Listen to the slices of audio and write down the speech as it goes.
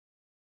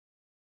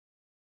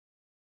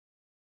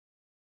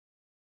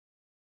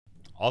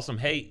Awesome.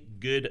 Hey,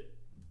 good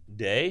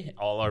day,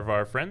 all of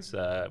our friends.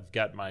 I've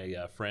got my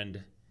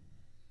friend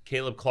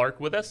Caleb Clark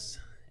with us,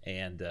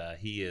 and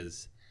he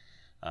is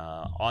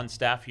on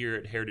staff here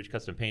at Heritage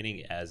Custom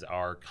Painting as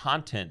our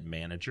content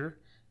manager.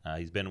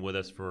 He's been with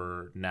us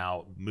for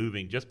now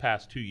moving just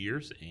past 2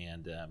 years,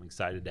 and I'm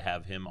excited to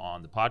have him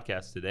on the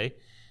podcast today.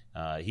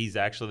 He's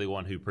actually the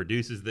one who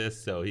produces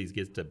this, so he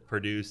gets to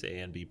produce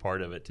and be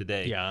part of it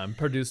today. Yeah, I'm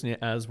producing it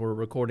as we're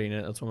recording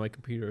it. That's why my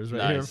computer is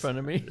right here in front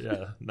of me.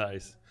 Yeah,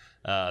 nice.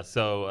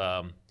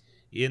 So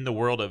in the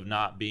world of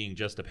not being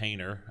just a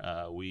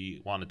painter,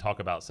 we want to talk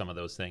about some of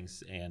those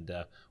things. And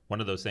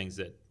one of those things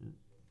that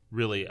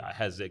really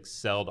has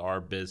excelled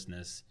our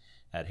business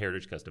at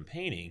Heritage Custom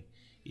Painting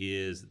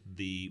is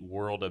the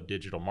world of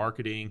digital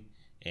marketing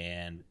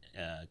and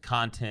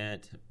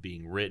content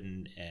being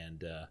written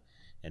and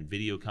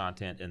video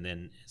content, and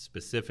then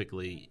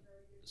specifically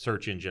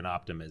search engine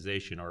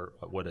optimization, or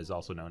what is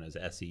also known as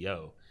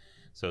SEO.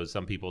 So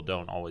some people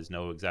don't always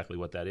know exactly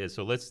what that is.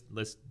 So let's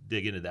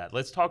dig into that.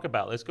 Let's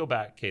go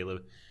back,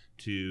 Caleb,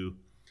 to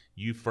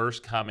you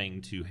first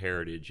coming to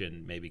Heritage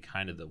and maybe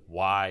kind of the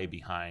why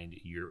behind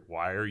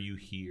why are you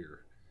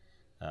here?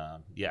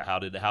 How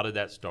did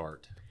that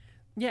start?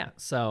 Yeah,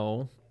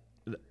 so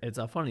it's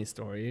a funny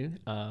story.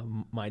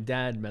 My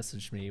dad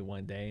messaged me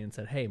one day and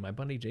said, "Hey, my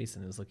buddy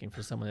Jason is looking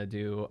for someone to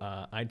do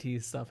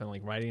IT stuff and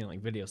like writing and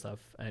like video stuff."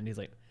 And he's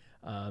like,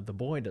 "The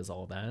boy does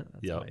all that."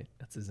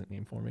 That's his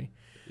nickname for me.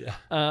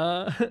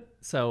 Yeah.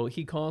 So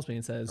he calls me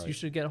and says, Right. "You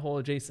should get a hold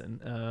of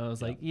Jason." I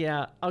was like,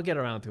 "Yeah, I'll get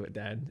around to it,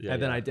 Dad." Yeah,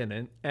 and then yeah. I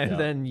didn't. And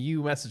then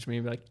you messaged me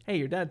and be like, "Hey,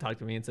 your dad talked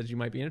to me and said you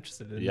might be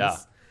interested in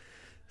this."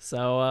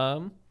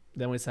 So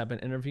then we set up an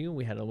interview.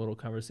 We had a little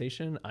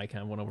conversation. I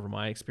kind of went over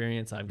my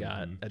experience. I've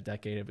got a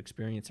decade of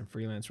experience in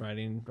freelance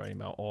writing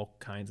about all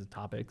kinds of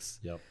topics.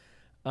 Yep.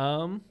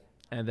 And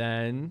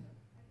then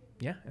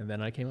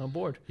I came on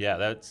board. Yeah,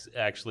 that's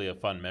actually a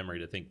fun memory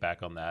to think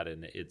back on that,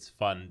 and it's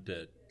fun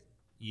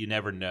you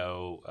never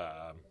know.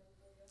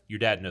 Your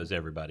dad knows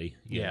everybody,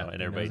 you know,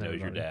 and everybody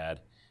knows your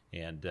dad,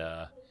 and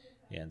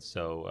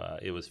so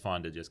it was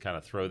fun to just kind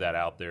of throw that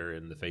out there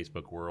in the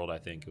Facebook world. I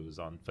think it was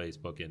on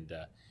Facebook, and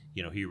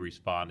he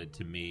responded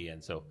to me,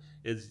 and so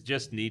it's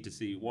just neat to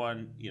see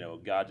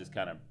God just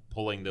kind of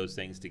pulling those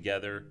things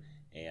together,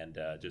 and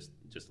just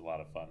a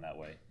lot of fun that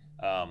way.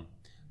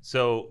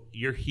 So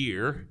you're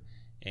here,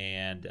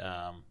 and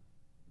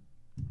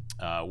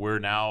we're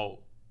now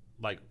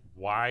like,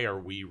 why are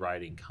we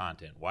writing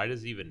content? Why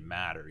does it even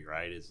matter,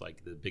 right? It's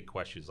like the big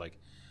question is like,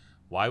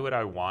 why would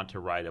I want to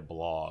write a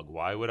blog?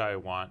 Why would I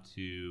want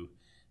to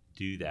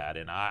do that?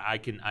 And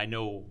I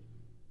know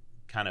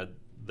kind of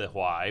the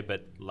why,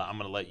 but I'm going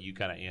to let you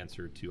kind of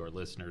answer to our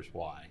listeners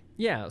why.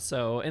 Yeah,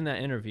 so in that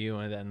interview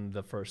and then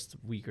the first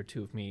week or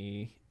two of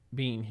me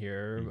being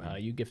here,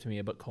 you gifted me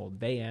a book called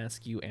They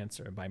Ask, You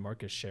Answer by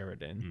Marcus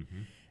Sheridan.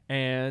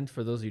 And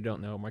for those of you who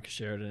don't know, Marcus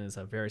Sheridan is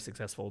a very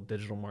successful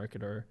digital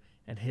marketer,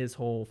 and his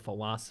whole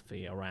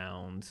philosophy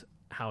around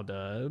how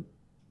to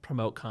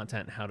promote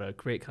content, how to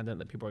create content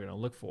that people are going to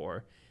look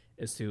for,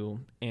 is to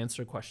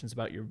answer questions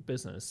about your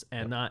business,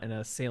 and not in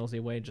a salesy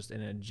way, just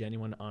in a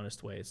genuine,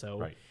 honest way.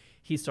 So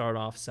he started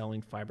off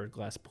selling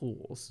fiberglass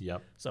pools.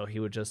 Yep. So he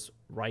would just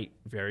write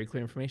very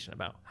clear information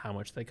about how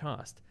much they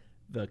cost,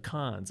 the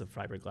cons of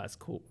fiberglass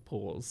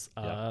pools,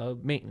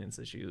 maintenance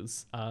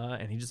issues,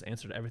 and he just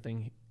answered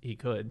everything he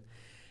could.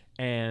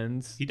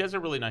 And he does a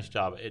really nice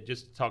job.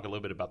 Just to talk a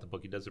little bit about the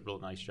book, he does a real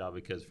nice job,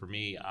 because for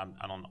me, I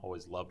don't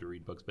always love to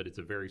read books, but it's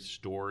a very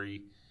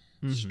storied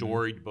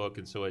book,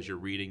 and so as you're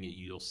reading it,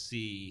 you'll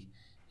see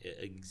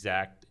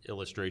exact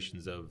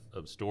illustrations of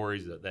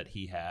stories that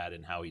he had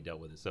and how he dealt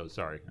with it. So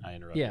sorry, I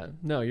interrupted. Yeah,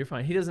 no, you're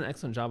fine. He does an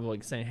excellent job of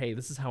like saying, "Hey,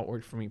 this is how it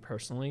worked for me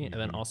personally," and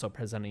then also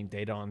presenting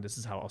data on this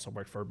is how it also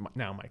worked for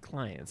my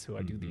clients who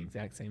I do the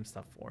exact same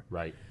stuff for.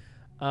 Right.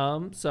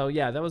 So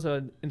yeah, that was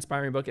an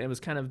inspiring book, and it was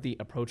kind of the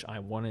approach I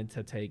wanted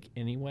to take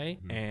anyway.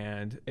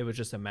 And it was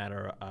just a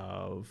matter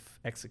of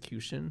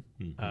execution,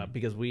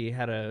 because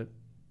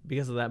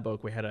because of that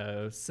book, we had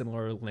a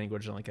similar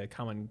language and like a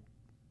common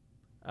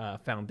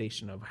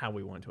foundation of how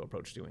we wanted to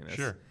approach doing this.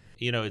 Sure.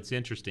 It's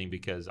interesting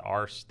because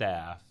our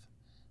staff,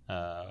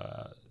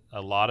 a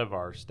lot of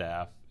our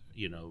staff,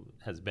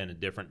 has been a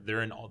different.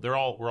 We're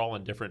all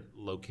in different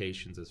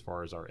locations as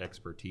far as our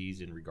expertise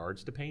in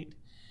regards to paint.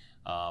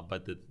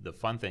 But the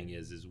fun thing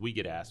is we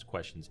get asked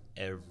questions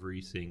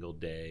every single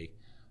day,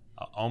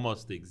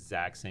 almost the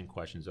exact same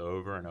questions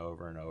over and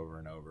over and over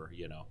and over.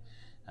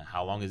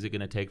 How long is it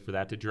going to take for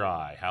that to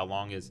dry? How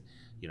long is,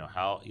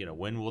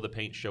 when will the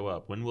paint show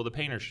up? When will the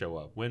painters show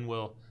up? When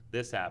will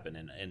this happen?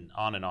 And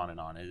on and on and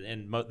on.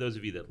 And those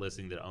of you that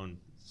listen that own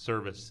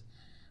service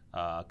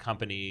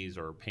companies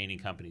or painting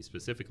companies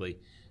specifically,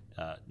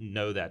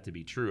 know that to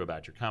be true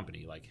about your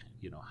company. Like,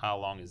 how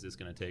long is this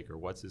going to take, or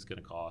what's this going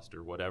to cost,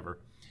 or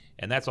whatever.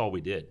 And that's all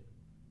we did,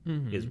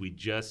 is we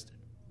just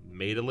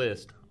made a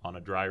list on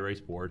a dry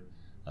erase board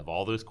of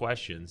all those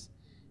questions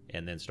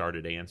and then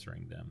started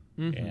answering them.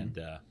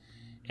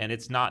 And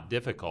it's not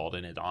difficult.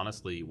 And it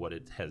honestly, what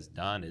it has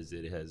done is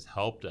it has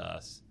helped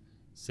us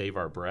save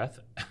our breath,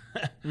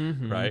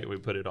 Mm-hmm. right? We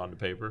put it on the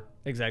paper.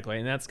 Exactly,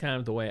 and that's kind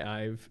of the way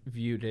I've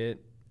viewed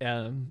it.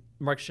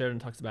 Mark Sheridan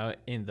talks about it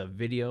in the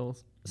video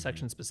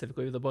section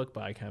specifically of the book,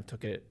 but I kind of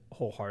took it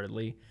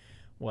wholeheartedly.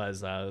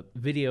 Was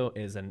video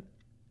is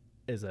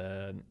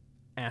an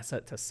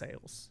asset to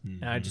sales,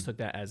 and I just took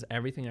that as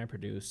everything I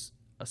produce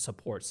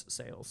supports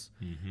sales.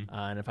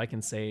 And if I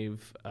can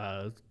save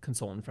a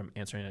consultant from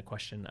answering a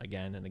question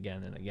again and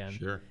again and again,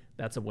 Sure.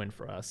 that's a win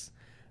for us.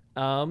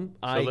 So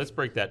let's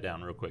break that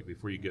down real quick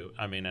before you go.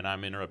 I mean, and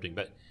I'm interrupting,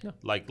 but No.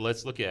 like,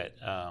 let's look at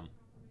how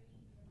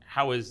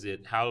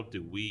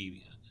do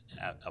we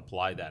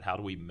apply that? How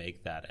do we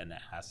make that an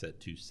asset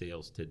to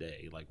sales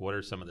today? Like, what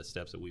are some of the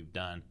steps that we've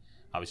done?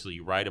 Obviously,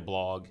 you write a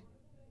blog,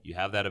 you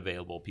have that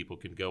available. People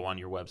can go on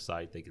your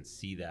website, they can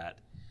see that.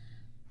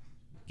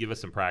 Give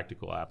us some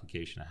practical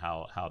application of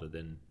how to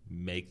then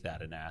make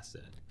that an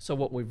asset. So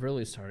what we've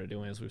really started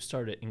doing is we've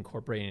started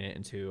incorporating it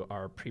into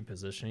our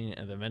pre-positioning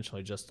and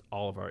eventually just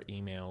all of our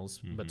emails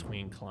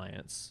between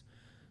clients.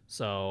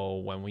 So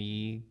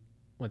when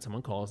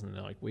someone calls and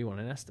they're like, we want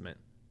an estimate,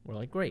 we're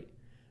like, great.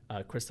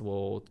 Krista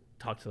will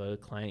talk to the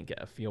client,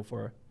 get a feel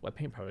for what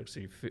paint products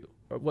are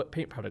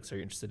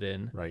you interested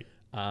in. Right.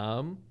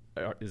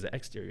 Is it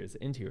exterior? Is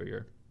it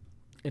interior?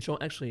 And she'll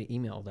actually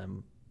email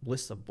them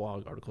lists of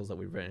blog articles that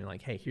we've written,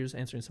 like, hey, here's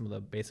answering some of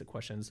the basic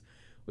questions.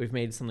 We've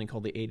made something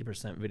called the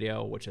 80%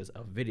 video, which is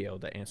a video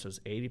that answers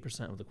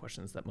 80% of the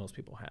questions that most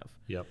people have.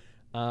 Yep.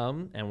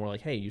 And we're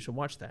like, hey, you should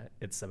watch that.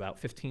 It's about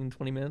 15,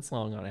 20 minutes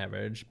long on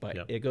average, but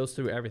it goes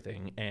through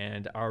everything.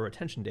 And our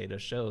retention data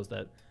shows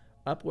that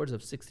upwards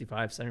of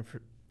 65, 70%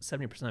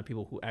 of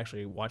people who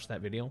actually watch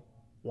that video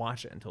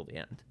watch it until the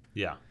end.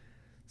 Yeah.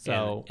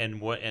 So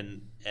and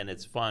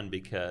it's fun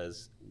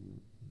because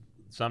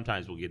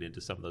sometimes we'll get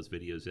into some of those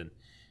videos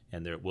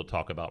and there we'll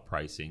talk about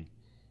pricing,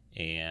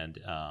 and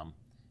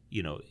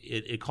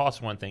it costs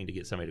one thing to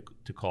get somebody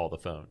to call the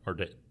phone or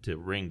to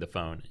ring the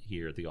phone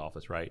here at the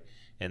office, right?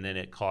 And then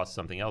it costs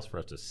something else for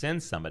us to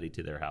send somebody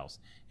to their house,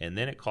 and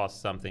then it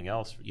costs something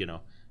else,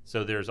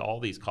 so there's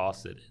all these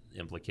costs and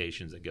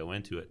implications that go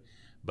into it.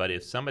 But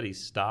if somebody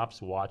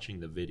stops watching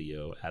the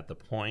video at the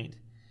point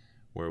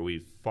where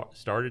we've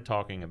started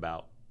talking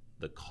about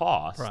the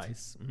cost,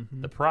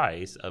 the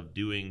price of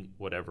doing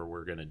whatever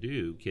we're going to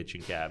do,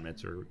 kitchen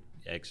cabinets or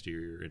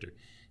exterior,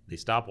 they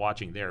stop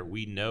watching there,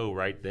 we know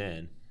right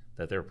then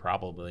that they're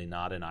probably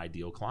not an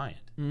ideal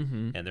client,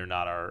 and they're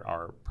not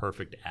our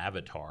perfect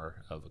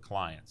avatar of a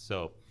client.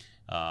 So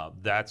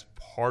that's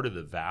part of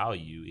the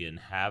value in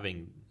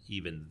having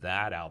even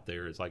that out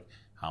there. Is like,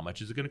 how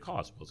much is it going to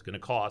cost? Well, it's going to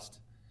cost,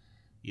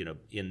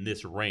 in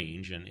this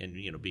range,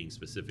 and being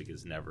specific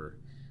is never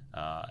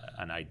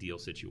an ideal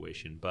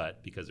situation,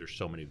 but because there's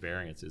so many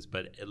variances,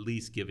 but at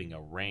least giving a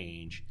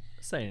range,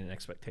 setting an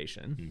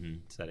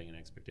expectation. Setting an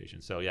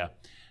expectation. So yeah.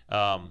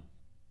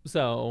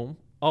 So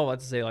all that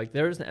to say, like,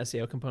 there's an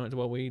SEO component to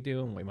what we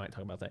do, and we might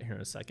talk about that here in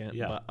a second.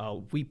 Yeah.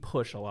 But we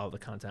push a lot of the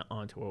content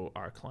onto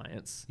our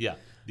clients. Yeah.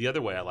 The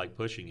other way I like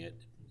pushing it,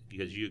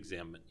 because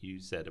you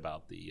said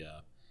about the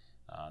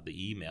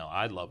email,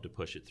 I'd love to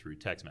push it through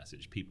text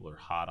message. People are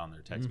hot on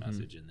their text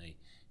message, and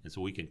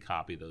so we can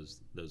copy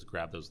those,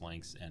 grab those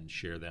links and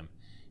share them,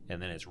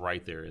 and then it's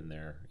right there in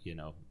their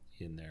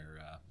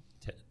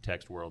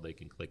text world. They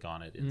can click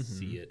on it and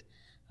see it.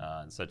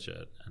 And such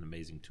an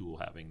amazing tool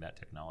having that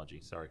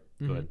technology. Sorry,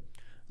 go ahead.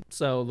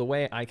 So the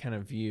way I kind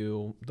of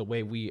view the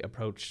way we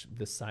approach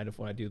this side of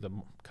what I do, the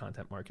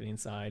content marketing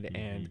side,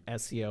 and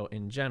SEO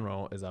in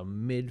general, is a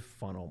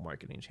mid-funnel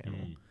marketing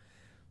channel.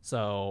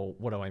 So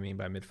what do I mean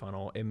by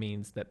mid-funnel? It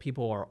means that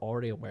people are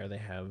already aware they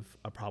have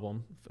a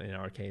problem. In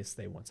our case,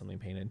 they want something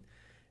painted,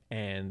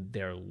 and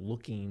they're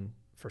looking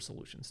for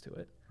solutions to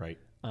it. Right.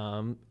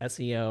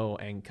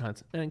 SEO and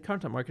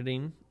content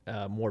marketing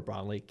more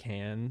broadly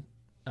can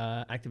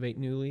activate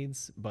new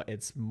leads, but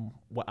it's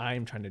what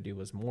I'm trying to do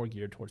is more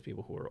geared towards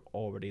people who are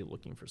already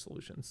looking for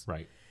solutions.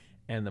 Right.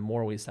 And the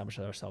more we establish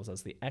ourselves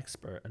as the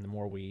expert, and the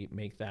more we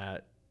make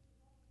that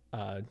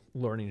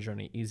learning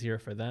journey easier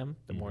for them,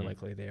 the more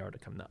likely they are to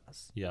come to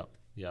us. Yeah.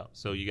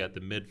 So you got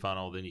the mid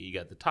funnel, then you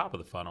got the top of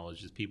the funnel is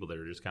just people that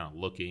are just kind of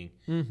looking,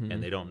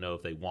 and they don't know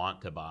if they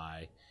want to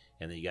buy.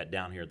 And then you got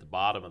down here at the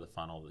bottom of the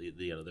funnel,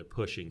 they're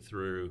pushing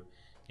through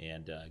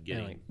and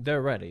getting. And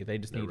they're ready. They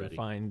just need to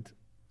find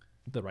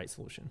the right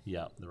solution.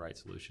 Yeah, the right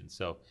solution.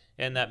 So,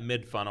 and that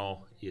mid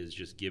funnel is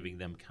just giving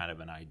them kind of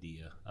an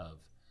idea of,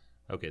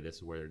 okay, this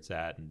is where it's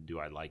at, and do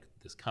I like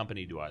this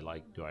company? Do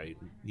I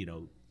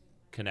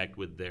connect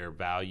with their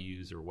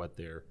values or what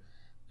their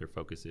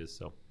focus is?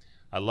 So,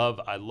 I love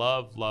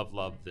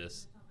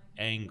this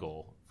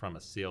angle from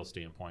a sales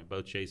standpoint.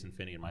 Both Jason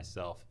Finney and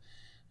myself,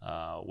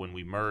 when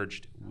we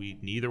merged,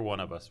 neither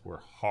one of us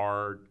were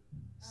hard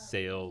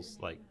sales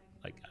like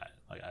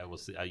I will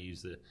say, I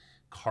use the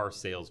car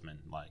salesman,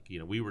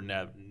 we were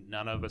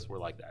none of us were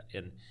like that.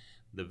 And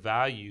the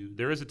value,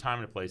 there is a time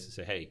and a place to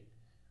say, hey,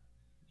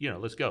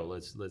 let's go,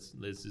 this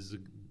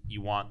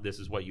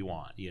is what you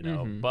want,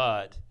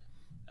 but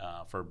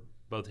for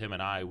both him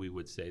and I, we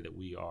would say that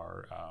we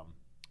are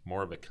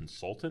more of a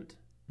consultant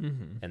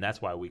And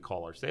that's why we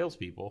call our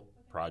salespeople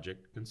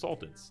project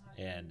consultants,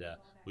 and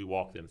we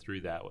walk them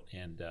through that,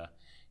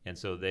 and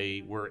so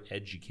we're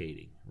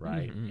educating,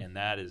 right? And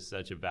that is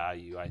such a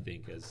value, I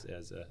think, as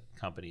a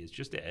company, is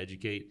just to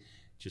educate,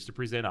 just to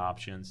present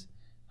options.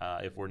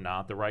 If we're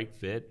not the right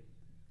fit,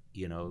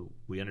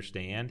 we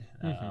understand.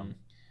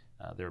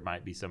 There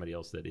might be somebody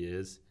else that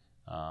is.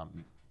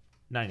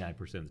 99%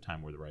 of the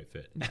time we're the right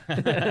fit.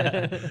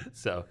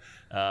 So,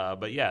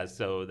 but yeah,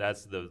 so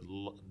that's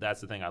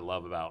the thing I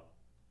love about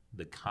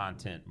the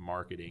content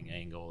marketing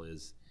angle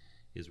is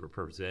we're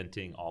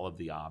presenting all of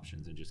the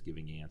options and just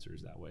giving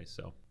answers that way.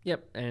 So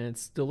yep, and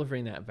it's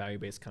delivering that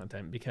value-based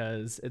content,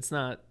 because it's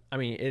not,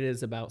 it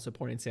is about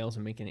supporting sales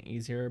and making it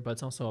easier, but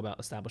it's also about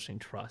establishing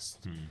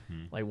trust.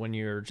 Like when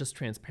you're just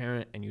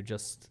transparent and you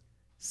just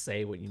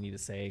say what you need to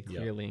say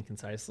clearly and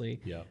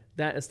concisely,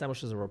 that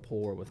establishes a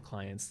rapport with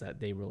clients that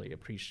they really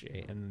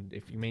appreciate. And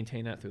if you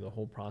maintain that through the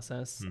whole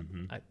process,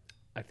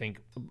 I think,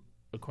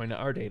 according to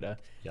our data,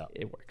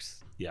 it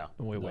works. Yeah,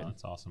 and we win.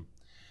 That's awesome.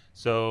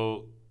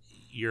 So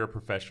you're a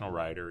professional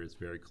writer, it's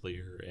very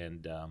clear,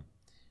 and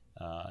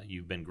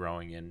you've been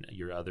growing in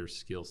your other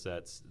skill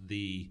sets.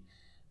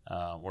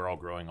 We're all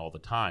growing all the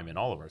time in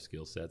all of our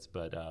skill sets,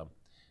 but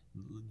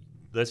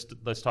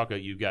let's talk.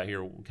 You've got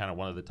here kind of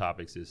one of the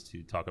topics is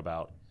to talk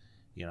about,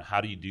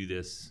 how do you do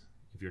this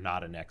if you're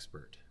not an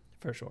expert?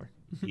 For sure.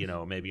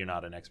 Maybe you're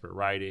not an expert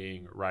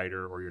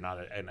writer, or you're not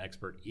an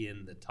expert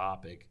in the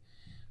topic.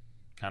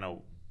 Kind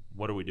of,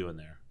 what are we doing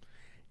there?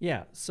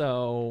 Yeah,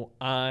 so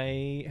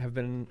I have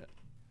been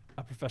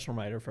a professional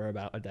writer for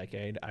about a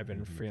decade. I've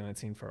been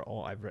freelancing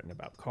I've written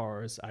about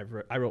cars.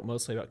 I wrote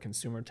mostly about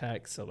consumer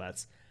tech, so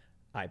that's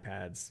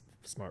iPads,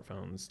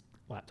 smartphones,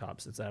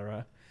 laptops,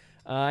 etc.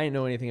 I didn't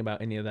know anything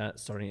about any of that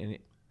starting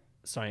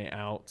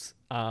out,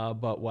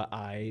 but what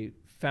I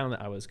found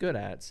that I was good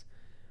at,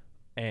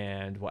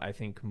 and what I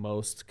think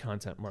most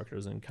content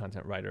marketers and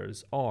content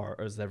writers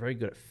is they're very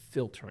good at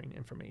filtering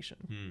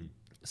information.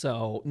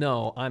 So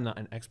no, I'm not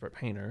an expert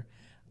painter.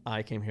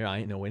 I came here, I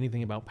didn't know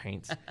anything about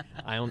paint.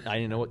 I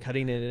didn't know what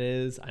cutting it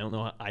is.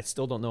 I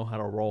still don't know how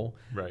to roll.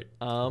 Right.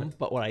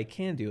 But what I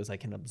can do is I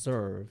can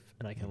observe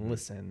and I can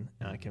listen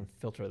and I can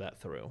filter that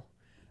through.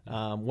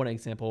 One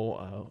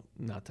example,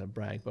 not to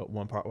brag, but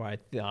one part where I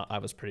thought I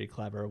was pretty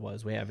clever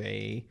was we have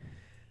a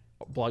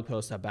blog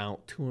post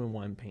about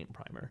 2-in-1 paint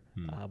primer.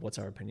 What's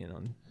our opinion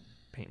on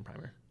paint and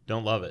primer?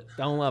 Don't love it.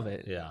 Don't love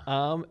it.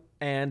 Yeah.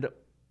 And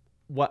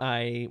what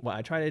I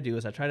try to do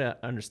is I try to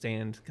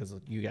understand, because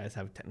you guys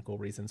have technical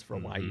reasons for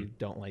why you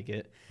don't like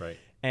it. Right.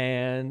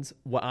 And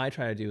what I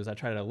try to do is I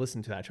try to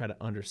listen to that, I try to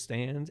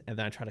understand, and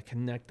then I try to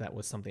connect that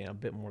with something a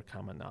bit more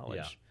common knowledge.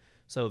 Yeah.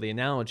 So the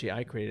analogy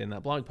I created in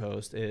that blog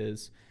post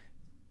is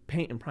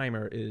paint and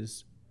primer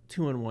is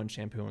 2-in-1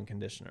 shampoo and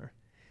conditioner.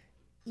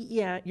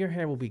 Yeah, your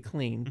hair will be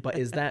clean, but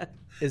is that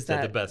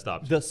the best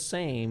option? The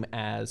same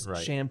as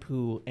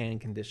shampoo and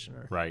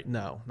conditioner? Right.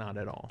 No, not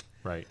at all.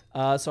 Right.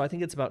 So I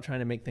think it's about trying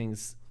to make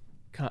things,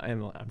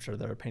 and I'm sure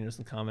there are painters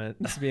in the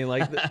comments being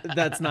like,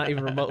 that's not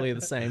even remotely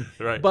the same.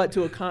 Right. But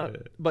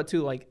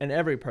to like, and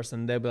every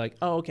person, they'll be like,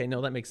 oh, okay,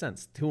 no, that makes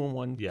sense.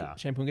 2-in-1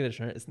 shampoo and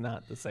conditioner is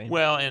not the same.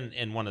 Well,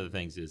 and one of the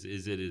things is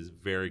it is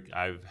very,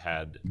 I've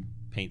had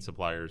paint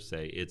suppliers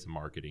say it's a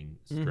marketing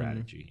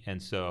strategy. And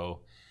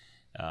so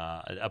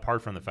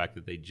apart from the fact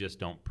that they just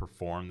don't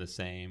perform the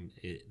same,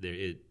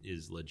 it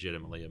is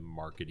legitimately a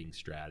marketing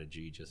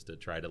strategy just to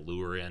try to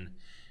lure in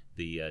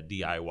the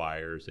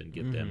DIYers and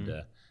get them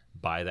to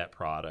buy that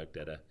product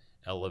at a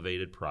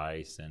elevated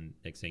price. And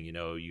next thing you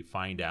know, you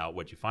find out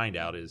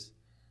is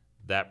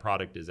that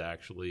product is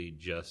actually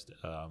just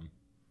a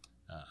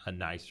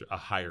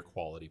higher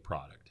quality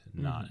product,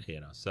 not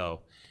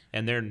so.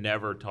 And they're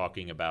never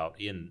talking about,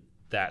 in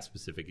that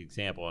specific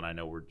example, and I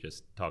know we're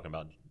just talking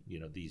about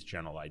these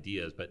general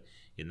ideas, but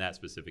in that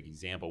specific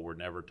example, we're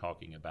never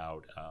talking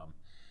about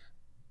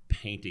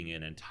painting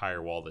an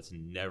entire wall that's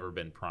never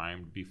been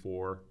primed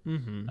before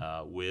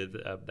with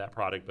that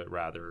product, but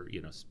rather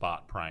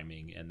spot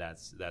priming, and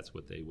that's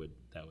where they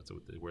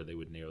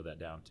would narrow that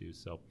down to.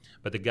 So,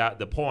 but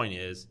the point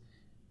is,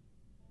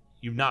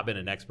 you've not been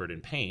an expert in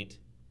paint.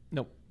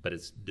 Nope. But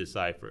it's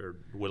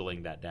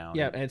whittling that down.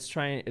 Yeah, and it's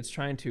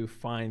trying to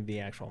find the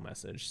actual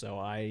message. So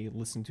I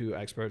listen to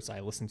experts.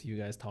 I listen to you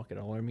guys talk at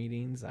all our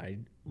meetings.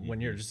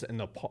 When you're just in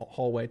the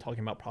hallway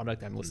talking about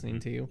product, I'm listening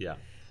to you. Yeah.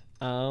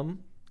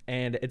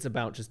 And it's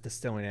about just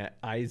distilling it.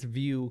 I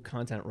view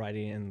content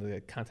writing and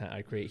the content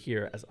I create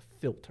here as a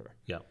filter.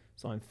 Yeah.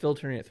 So I'm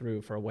filtering it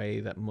through for a way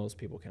that most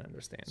people can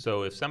understand.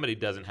 So if somebody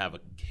doesn't have a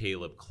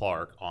Caleb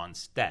Clark on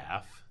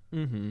staff,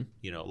 a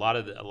lot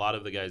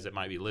of the guys that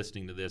might be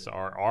listening to this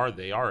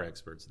are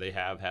experts. They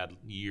have had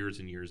years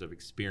and years of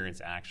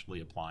experience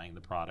actually applying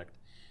the product,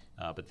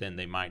 but then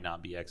they might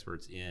not be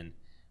experts in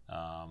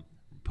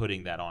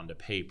putting that onto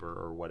paper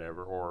or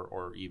whatever,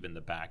 or even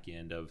the back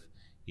end of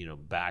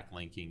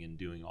backlinking and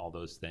doing all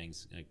those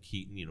things,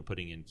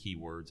 putting in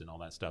keywords and all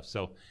that stuff.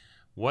 So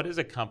what does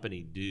a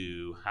company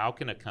do? How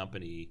can a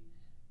company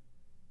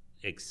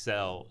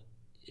excel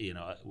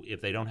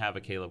if they don't have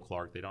a Caleb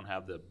Clark, they don't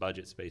have the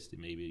budget space to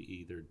maybe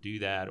either do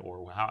that,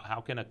 or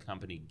how can a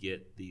company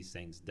get these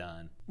things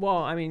done? Well,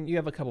 I mean, you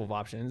have a couple of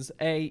options.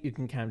 You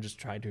can kind of just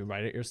try to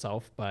write it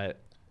yourself,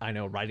 but I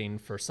know writing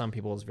for some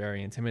people is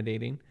very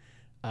intimidating.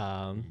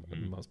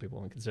 Most people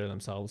don't consider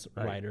themselves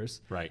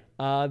writers. Right.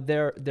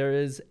 There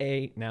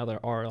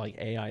are like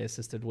AI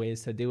assisted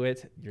ways to do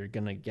it. You're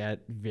gonna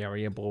get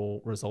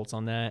variable results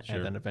on that, Sure.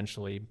 and then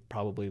eventually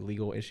probably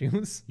legal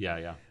issues.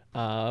 Yeah.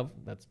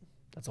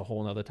 That's a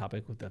whole other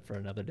topic for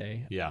another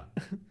day. Yeah.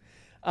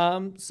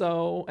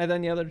 So, and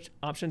then the other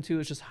option too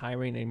is just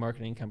hiring a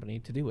marketing company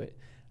to do it.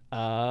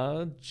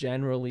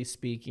 Generally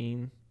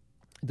speaking,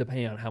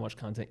 depending on how much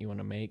content you want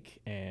to make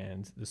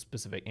and the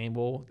specific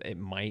angle, it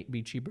might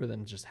be cheaper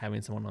than just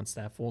having someone on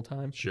staff full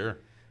time. Sure.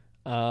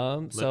 I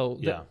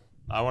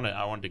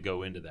wanted to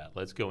go into that.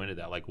 Let's go into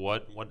that. Like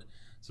what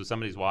so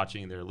somebody's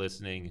watching, they're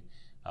listening.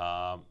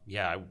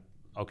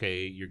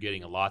 Okay, you're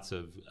getting lots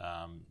of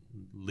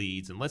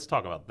leads, and let's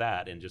talk about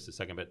that in just a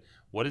second. But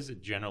what does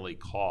it generally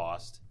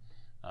cost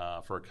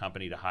for a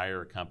company to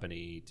hire a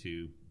company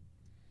to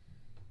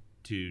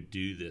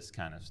do this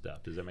kind of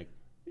stuff? Does that make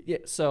Yeah,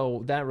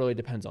 so that really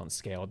depends on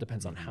scale. It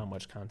depends on how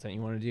much content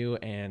you want to do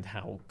and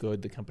how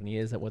good the company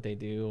is at what they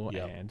do,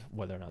 and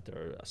whether or not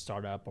they're a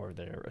startup or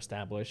they're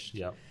established.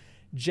 Yep.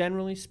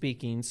 Generally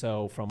speaking,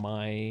 so from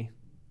my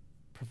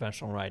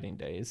professional writing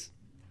days,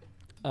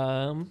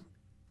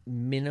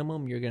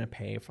 minimum you're going to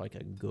pay for like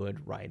a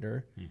good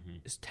writer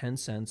is 10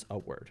 cents a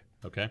word.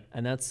 Okay.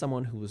 And that's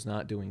someone who's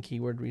not doing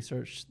keyword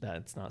research.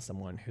 That's not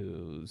someone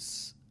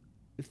who's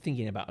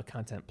thinking about a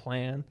content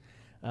plan.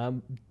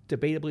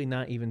 Debatably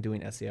not even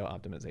doing SEO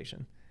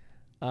optimization.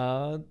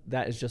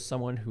 That is just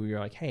someone who you're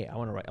like, hey, I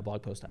want to write a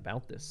blog post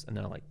about this. And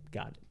they're like,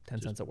 got it,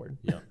 10 cents a word.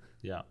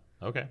 Yeah.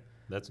 Okay.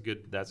 That's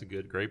a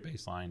great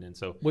baseline. And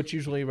so, which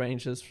usually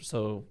ranges,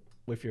 so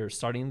if you're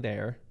starting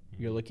there,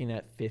 you're looking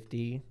at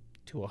 50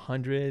 to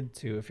 100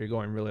 to, if you're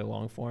going really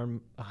long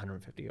form,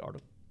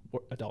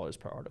 $150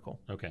 per article.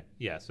 Okay.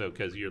 Yeah. So,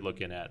 because you're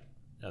looking at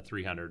a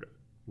 300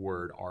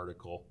 word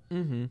article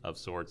of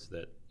sorts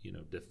that,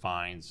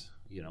 defines,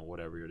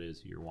 whatever it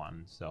is you're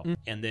wanting. So,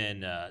 and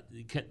then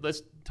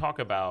let's talk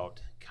about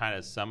kind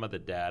of some of the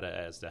data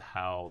as to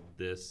how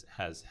this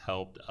has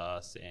helped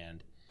us,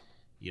 and,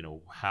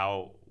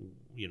 how,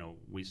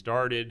 we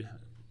started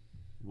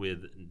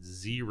with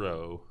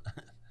zero,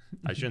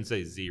 I shouldn't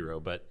say zero,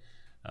 but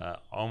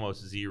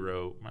almost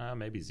zero,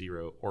 maybe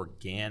zero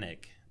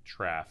organic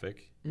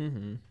traffic.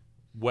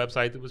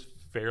 Website that was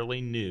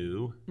fairly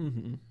new.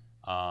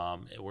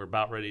 We're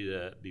about ready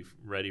to be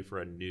ready for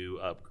a new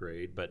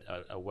upgrade, but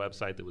a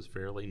website that was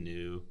fairly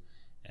new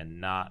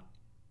and not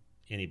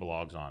any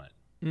blogs on it.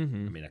 I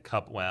mean, a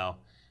couple. Well,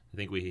 I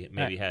think we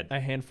maybe had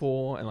a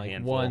handful,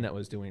 and one that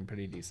was doing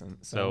pretty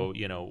decent. So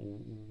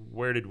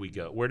where did we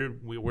go?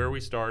 Where we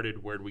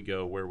started? Where did we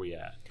go? Where are we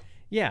at?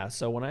 Yeah.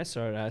 So when I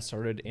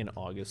started in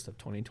August of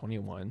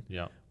 2021.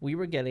 Yeah. We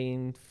were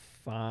getting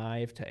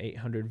 500 to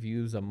 800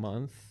 views a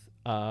month.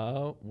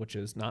 Which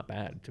is not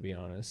bad, to be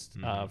honest,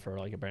 for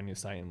like a brand new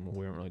site, and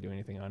we weren't really doing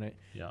anything on it.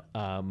 Yeah.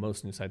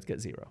 Most new sites get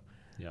 0.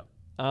 Yeah.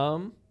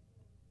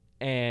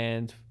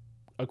 And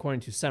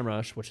according to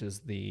SEMrush, which is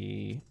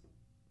the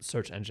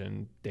search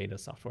engine data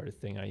software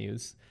thing I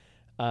use,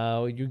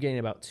 you're getting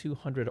about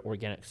 200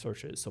 organic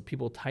searches. So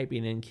people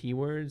typing in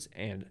keywords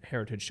and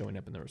heritage showing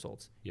up in the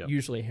results. Yep.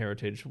 Usually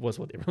heritage was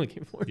what they were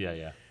looking for.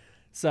 Yeah.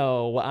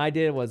 So what I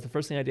did was, the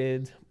first thing I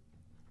did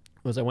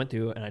was I went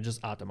through and I just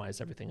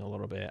optimized everything a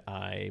little bit.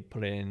 I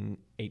put in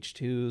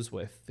H2s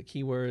with the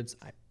keywords.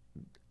 I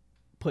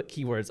put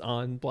keywords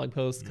on blog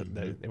posts because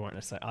they weren't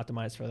necessarily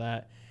optimized for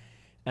that.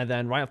 And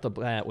then right off the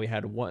bat, we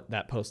had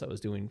that post that was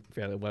doing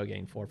fairly well,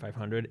 getting 400 or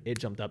 500. It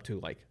jumped up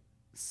to like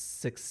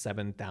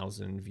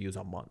 6,000-7,000 views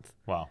a month.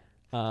 Wow.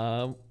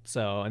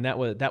 And that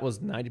was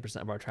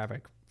 90% of our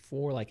traffic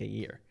for like a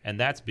year. And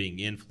that's being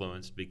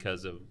influenced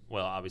because of,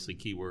 well, obviously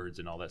keywords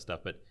and all that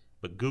stuff, but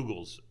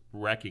Google's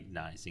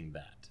recognizing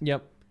that.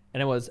 Yep.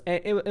 And it was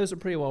a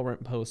pretty well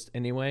written post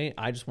anyway.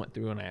 I just went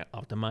through and I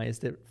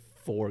optimized it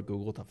for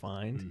Google to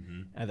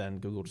find, and then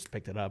Google just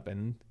picked it up,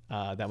 and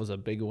that was a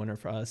big winner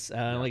for us.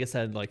 Like I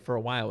said, like for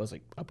a while it was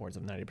like upwards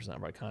of 90%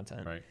 of our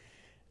content. Right.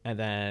 And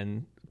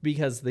then,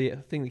 because the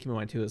thing to keep in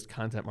mind too is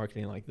content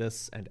marketing like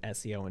this and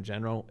SEO in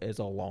general is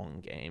a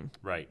long game.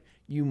 Right.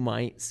 You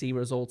might see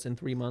results in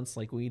 3 months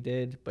like we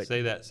did, but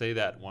say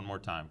that one more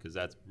time, because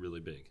that's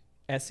really big.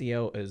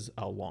 SEO is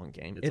a long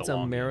game. It's a a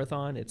long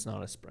marathon. It's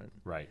not a sprint.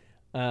 Right.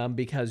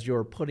 Because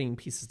you're putting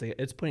pieces together.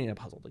 It's putting a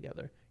puzzle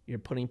together. You're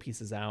putting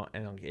pieces out,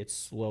 and it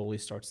slowly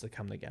starts to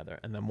come together.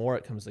 And the more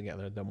it comes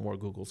together, the more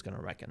Google's going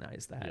to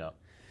recognize that.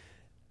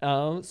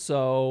 Yeah.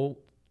 So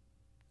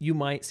you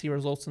might see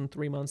results in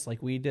 3 months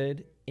like we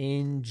did.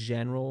 In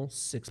general,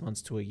 6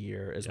 months to a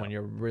year is when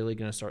you're really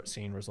going to start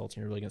seeing results,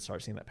 and you're really going to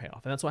start seeing that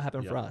payoff. And that's what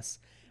happened for us.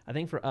 I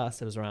think for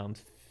us, it was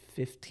around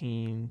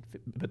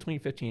between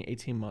 15 and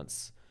 18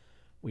 months.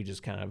 We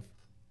just kind of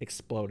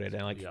exploded,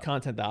 and like Yep.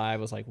 content that I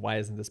was like, why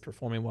isn't this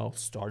performing well,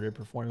 started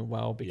performing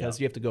well, because Yep.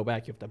 you have to go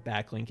back, you have to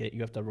backlink it,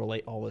 you have to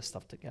relate all this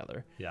stuff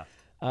together. Yeah.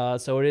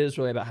 So it is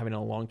really about having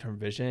a long-term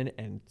vision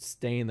and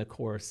staying the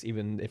course,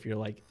 even if you're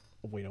like,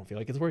 we don't feel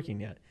like it's working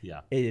yet.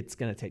 Yeah. It's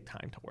going to take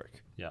time to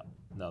work. Yeah.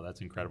 No,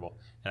 that's incredible.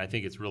 And I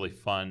think it's really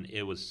fun.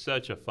 It was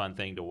such a fun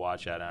thing to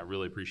watch at. And I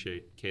really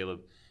appreciate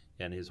Caleb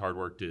and his hard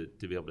work to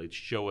be able to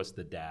show us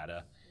the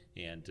data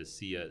and to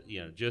see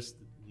just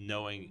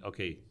knowing,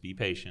 okay, be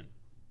patient,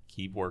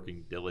 keep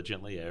working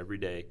diligently every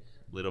day,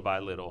 little by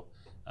little,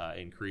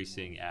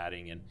 increasing,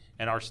 adding.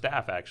 And our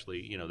staff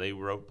actually, they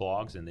wrote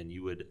blogs, and then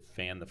you would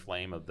fan the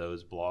flame of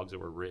those blogs that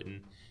were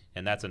written.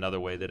 And that's another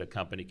way that a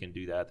company can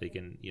do that. They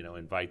can,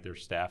 invite their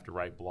staff to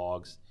write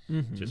blogs.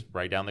 Mm-hmm. Just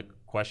write down the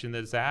question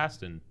that's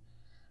asked and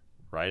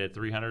write a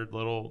 300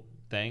 little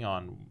thing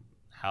on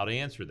how to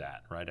answer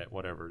that, right? At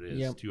whatever it is,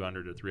 Yep.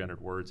 200 to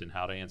 300 words, and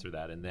how to answer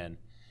that. And then,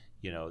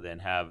 then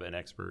have an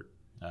expert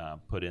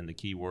put in the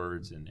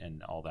keywords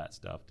and all that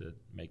stuff to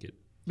make it.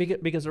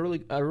 Because a really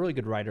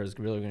good writer is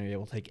really going to be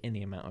able to take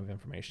any amount of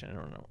information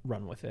and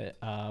run with it.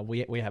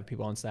 We have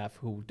people on staff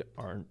who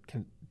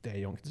they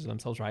don't consider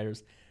themselves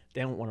writers. They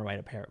don't want to write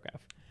a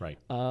paragraph. Right.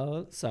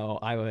 So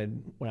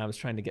when I was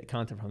trying to get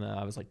content from them,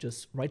 I was like,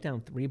 just write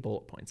down 3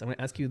 bullet points. I'm going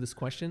to ask you this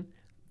question.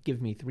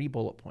 Give me 3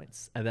 bullet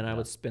points. And then I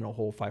would spin a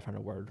whole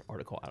 500-word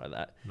article out of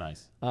that.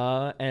 Nice.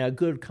 And a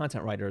good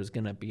content writer is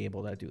going to be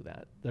able to do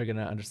that. They're going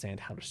to understand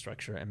how to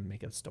structure and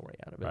make a story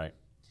out of it. Right.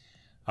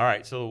 All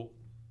right. So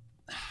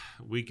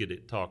we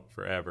could talk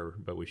forever,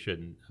 but we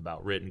shouldn't,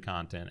 about written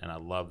content. And I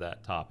love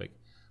that topic.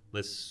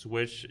 Let's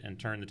switch and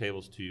turn the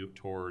tables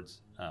towards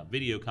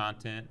video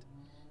content.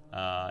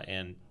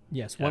 And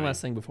yes, one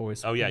last thing before we.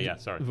 Oh yeah,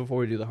 sorry. Before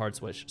we do the hard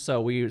switch, so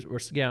we're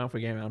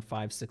getting around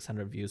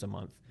 500-600 views a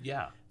month.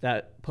 Yeah.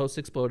 That post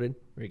exploded.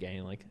 We're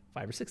getting like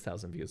 5,000 or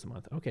 6,000 views a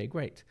month. Okay,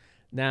 great.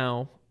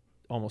 Now,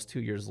 almost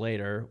 2 years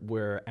later,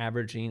 we're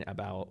averaging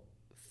about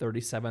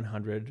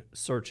 3,700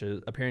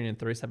 searches, appearing in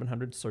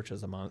 3,700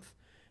 searches a month,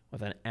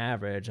 with an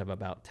average of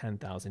about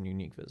 10,000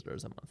 unique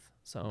visitors a month.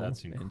 So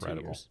that's in 2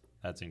 incredible. years.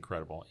 That's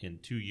incredible in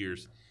 2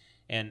 years.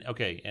 And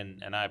okay,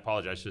 and I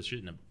apologize, I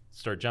shouldn't have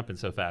started jumping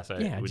so fast.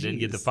 We didn't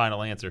get the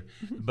final answer.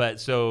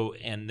 But so,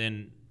 and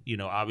then,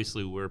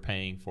 obviously we're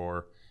paying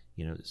for,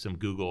 some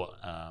Google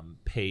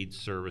paid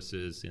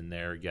services in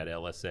there. You got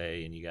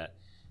LSA and you got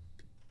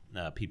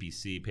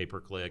PPC,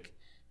 pay-per-click,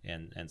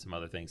 and some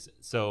other things.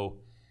 So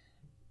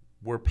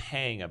we're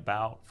paying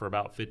for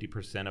about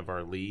 50% of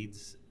our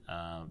leads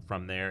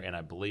from there, and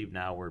I believe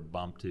now we're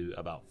bumped to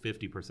about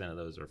 50% of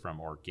those are from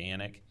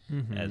organic,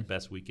 as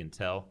best we can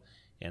tell.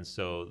 And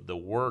so the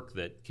work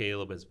that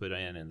Caleb has put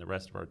in and the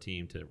rest of our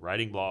team to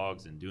writing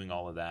blogs and doing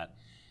all of that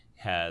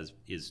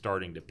is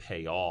starting to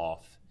pay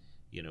off,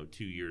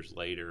 2 years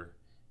later,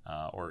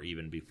 or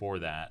even before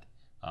that.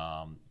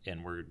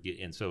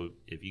 And so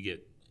if you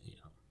get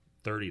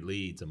 30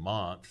 leads a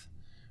month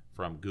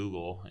from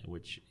Google,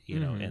 which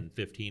and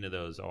 15 of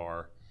those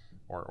are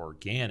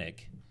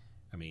organic,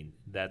 I mean,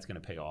 that's going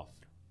to pay off.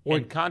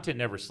 And content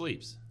never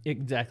sleeps.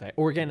 Exactly.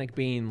 Organic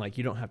being like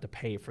you don't have to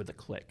pay for the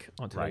click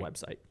onto Right. the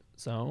website.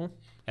 So,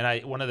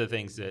 and one of the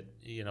things that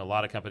a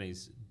lot of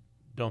companies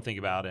don't think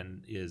about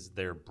is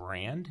their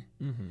brand.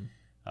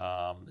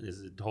 This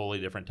is a totally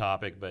different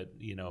topic, but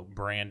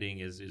branding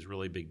is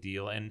really a big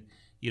deal. And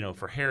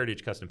for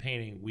Heritage Custom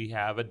Painting, we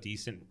have a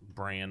decent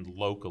brand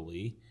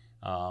locally.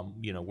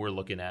 We're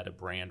looking at a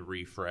brand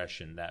refresh,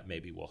 and that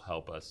maybe will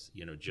help us,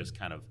 just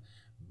kind of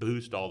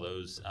boost all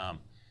those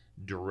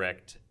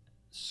direct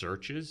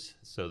searches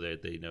so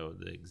that they know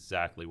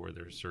exactly where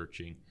they're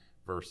searching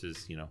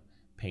versus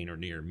painter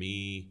near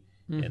me,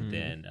 and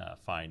then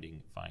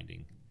finding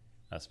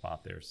a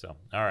spot there. So,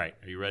 all right,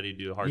 are you ready to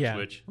do a hard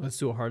switch? Let's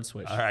do a hard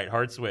switch. All right,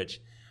 hard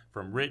switch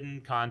from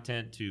written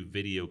content to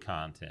video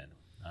content.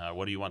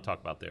 What do you want to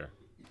talk about there?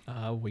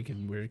 We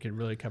can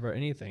really cover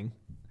anything.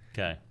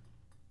 Okay.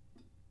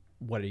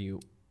 What do you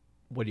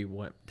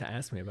want to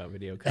ask me about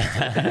video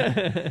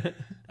content?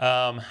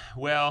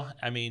 Well,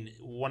 I mean,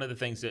 one of the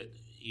things that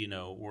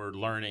we're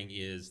learning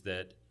is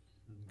that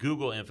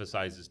Google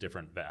emphasizes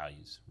different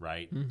values,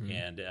 right?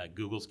 And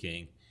Google's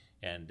king,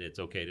 and it's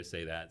okay to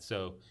say that.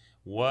 So,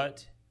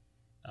 what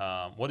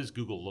is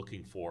Google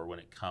looking for when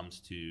it comes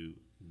to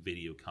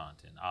video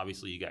content?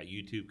 Obviously, you got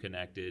YouTube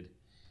connected,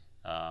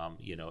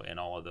 and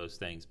all of those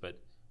things.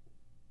 But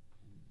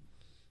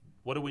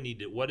what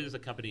does a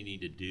company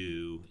need to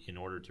do in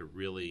order to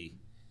really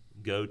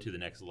go to the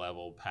next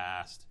level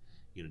past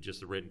just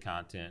the written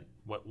content?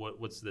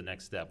 What's the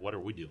next step? What are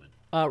we doing?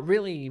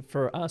 Really,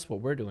 for us, what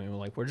we're doing,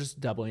 we're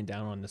just doubling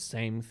down on the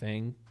same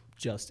thing,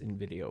 just in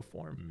video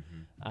form.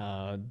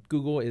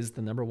 Google is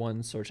the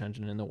 -- search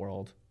engine in the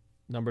world.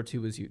 Number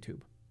 2 is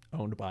YouTube,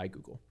 owned by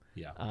Google.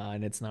 Yeah.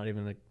 And it's not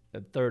even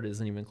the third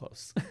isn't even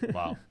close.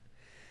 Wow.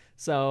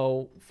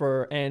 So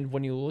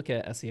when you look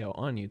at SEO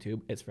on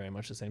YouTube, it's very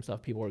much the same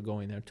stuff. People are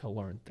going there to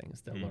learn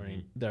things.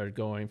 They're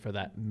going for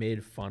that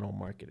mid-funnel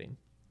marketing.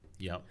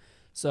 Yep.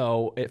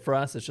 So for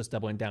us, it's just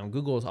doubling down.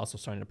 Google is also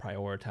starting to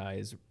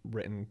prioritize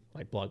written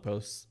blog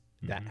posts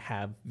that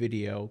have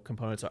video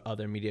components or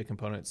other media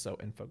components, so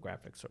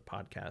infographics or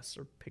podcasts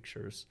or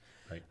pictures.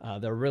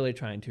 Right. They're really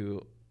trying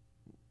to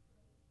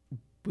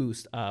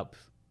boost up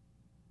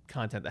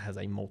content that has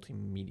a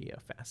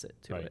multimedia facet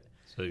to it.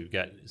 So you've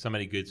got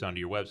somebody gets onto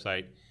your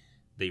website,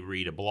 they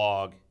read a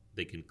blog,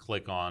 they can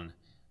click on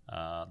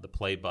the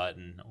play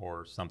button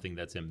or something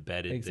that's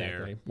embedded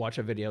there. Watch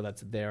a video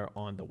that's there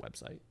on the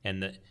website.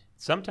 And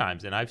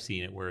sometimes, and I've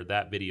seen it, where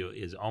that video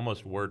is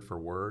almost word for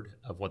word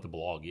of what the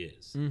blog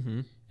is.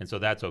 Mm-hmm. And so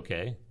that's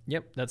okay.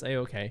 Yep, that's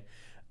A-okay.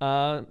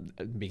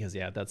 Because,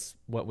 that's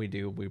what we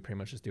do. We pretty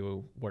much just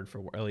do word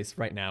for word. At least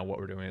right now what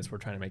we're doing is we're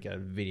trying to make a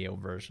video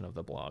version of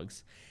the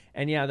blogs.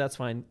 And, that's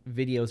fine.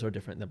 Videos are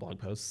different than blog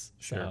posts.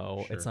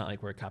 So it's not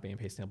like we're copying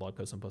and pasting a blog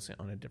post and posting it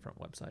on a different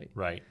website.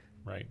 Right.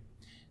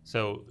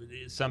 So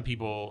some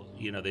people,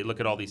 they look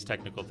at all these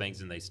technical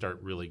things and they start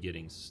really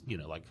getting,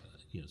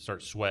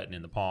 start sweating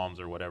in the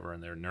palms or whatever,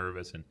 and they're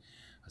nervous and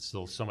it's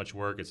still so much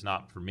work. It's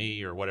not for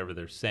me or whatever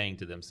they're saying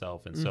to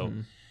themselves. And so,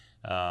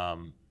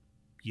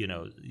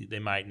 they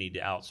might need to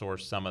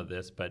outsource some of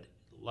this, but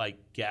like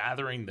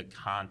gathering the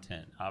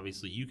content,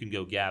 obviously you can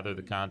go gather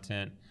the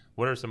content.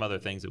 What are some other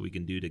things that we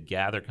can do to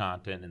gather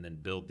content and then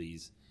build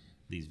these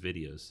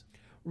videos?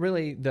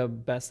 Really, the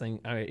best thing,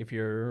 if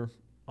you're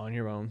on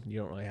your own, you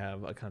don't really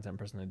have a content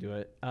person to do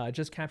it,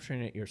 just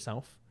capturing it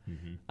yourself.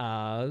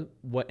 And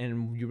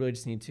you really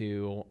just need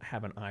to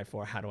have an eye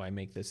for, how do I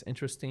make this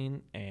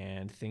interesting,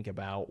 and think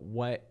about,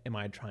 what am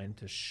I trying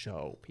to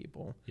show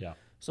people?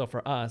 So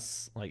for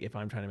us, like if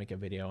I'm trying to make a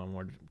video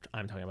and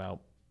I'm talking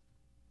about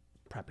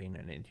prepping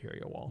an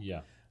interior wall,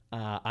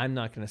 I'm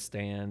not going to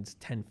stand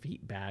 10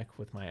 feet back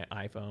with my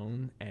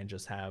iPhone and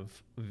just have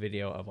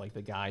video of like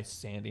the guy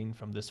standing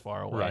from this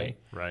far away.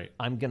 Right.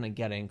 I'm going to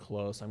get in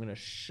close. I'm going to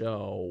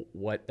show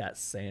what that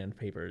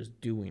sandpaper is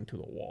doing to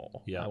the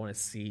wall. I want to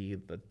see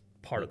the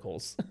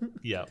particles.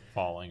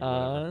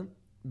 Falling.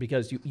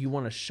 Because you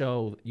want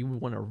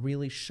to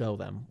really show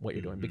them what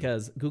you're doing,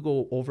 because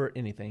Google over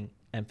anything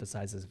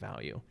emphasizes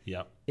value.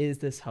 Is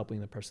this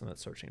helping the person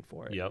that's searching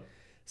for it?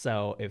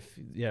 So if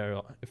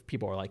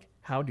people are like,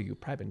 how do you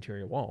prep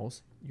interior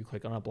walls? You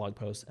click on a blog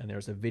post and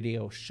there's a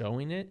video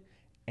showing it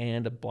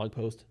and a blog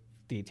post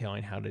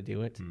detailing how to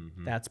do it.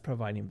 That's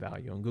providing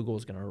value, and Google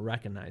is going to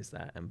recognize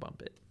that and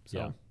bump it.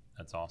 So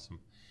that's awesome.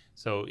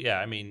 So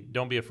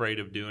don't be afraid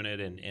of doing it.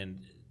 And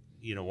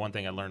one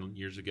thing I learned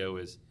years ago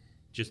is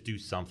just do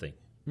something,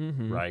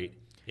 right?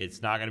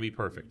 It's not going to be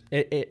perfect.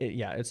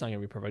 It's not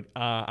going to be perfect.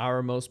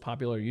 Our most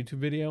popular YouTube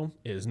video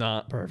is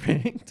not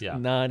perfect,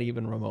 not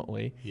even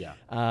remotely.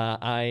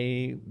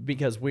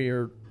 Because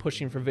we're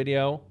pushing for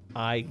video,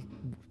 I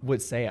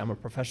would say I'm a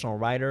professional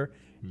writer,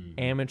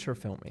 amateur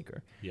filmmaker.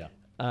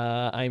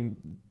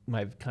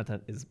 My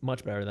content is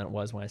much better than it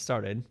was when I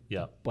started.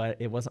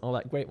 But it wasn't all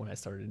that great when I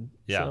started.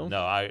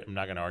 No, I'm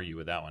not going to argue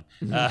with that one.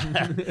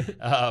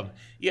 And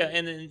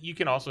then you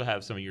can also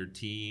have some of your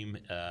team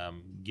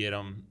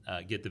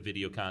get the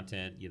video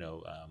content,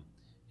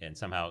 and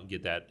somehow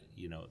get that.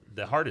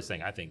 The hardest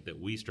thing I think that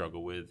we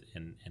struggle with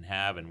and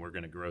we're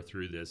going to grow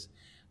through this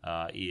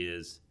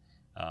is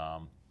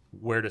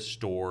where to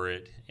store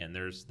it, and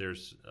there's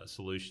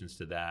solutions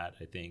to that.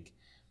 I think.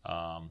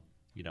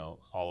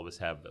 All of us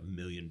have a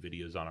million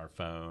videos on our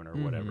phone or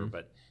whatever,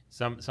 but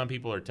some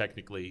people are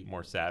technically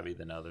more savvy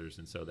than others,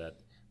 and so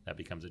that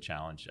becomes a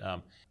challenge.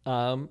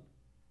 On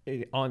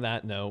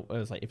that note, it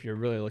was like, if you're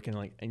really looking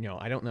like,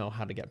 I don't know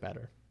how to get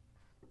better,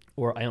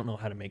 or I don't know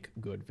how to make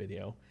good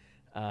video,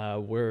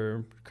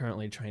 we're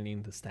currently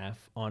training the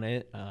staff on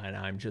it, and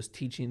I'm just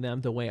teaching them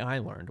the way I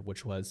learned,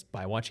 which was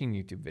by watching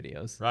YouTube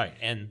videos. Right,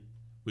 and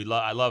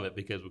I love it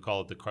because we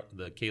call it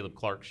the Caleb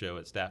Clark Show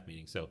at staff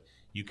meetings. So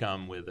you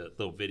come with a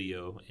little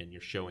video and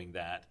you're showing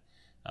that,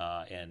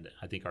 and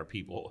I think our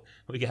people,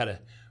 we got a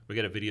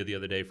video the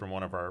other day from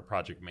one of our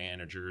project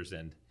managers,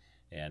 and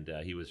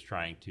he was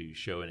trying to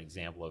show an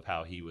example of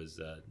how he was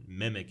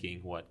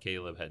mimicking what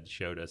Caleb had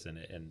showed us,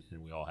 and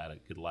we all had a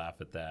good laugh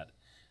at that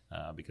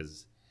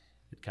because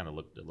it kind of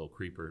looked a little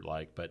creeper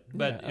like, but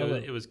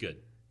it was good.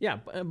 Yeah,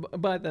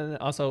 but then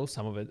also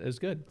some of it is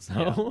good.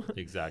 So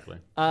exactly.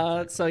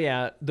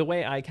 The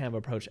way I kind of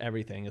approach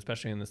everything,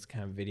 especially in this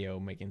kind of video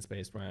making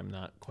space where I'm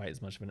not quite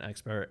as much of an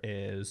expert,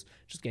 is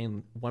just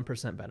getting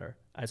 1% better.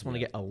 I just want to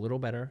get a little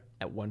better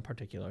at one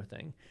particular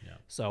thing.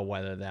 So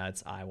whether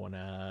that's, I want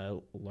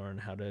to learn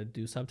how to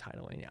do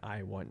subtitling,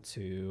 I want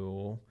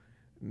to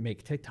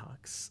make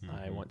TikToks,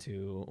 I want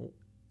to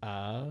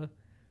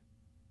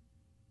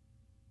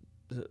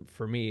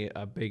for me,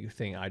 a big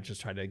thing I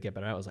just try to get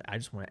better at was like, I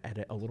just want to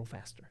edit a little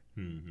faster.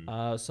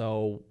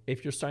 So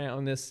if you're starting out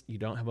on this, you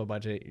don't have a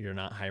budget, you're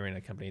not hiring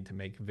a company to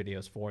make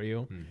videos for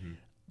you,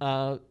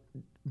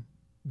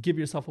 give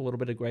yourself a little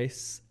bit of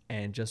grace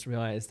and just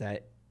realize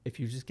that if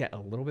you just get a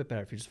little bit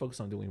better, if you just focus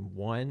on doing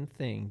one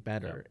thing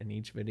better in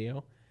each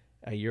video,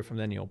 a year from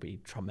then you'll be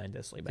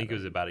tremendously better. I think it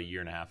was about a year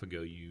and a half ago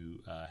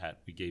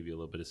we gave you a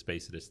little bit of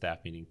space at a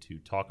staff meeting to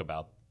talk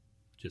about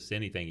just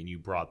anything, and you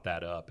brought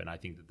that up, and I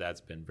think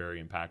that's been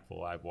very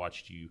impactful. I've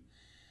watched you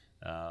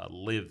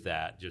live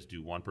that. Just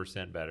do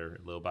 1% better,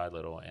 little by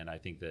little. And I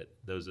think that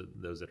those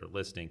that are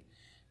listening,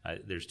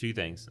 there's two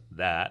things: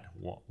 that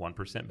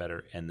 1%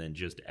 better, and then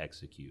just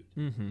execute.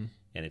 Mm-hmm.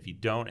 And if you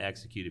don't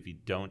execute, if you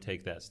don't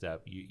take that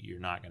step, you're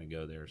not going to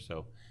go there.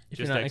 So if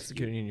just you're not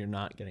executing, you're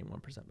not getting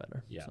 1%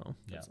 better. Yeah. So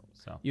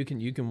you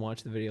can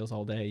watch the videos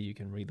all day. You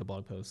can read the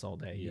blog posts all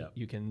day. Yeah.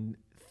 You can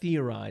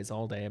theorize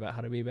all day about how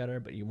to be better,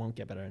 but you won't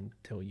get better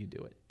until you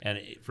do it. And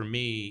for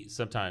me,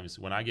 sometimes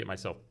when I get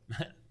myself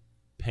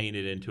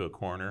painted into a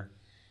corner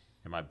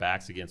and my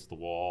back's against the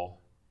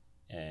wall,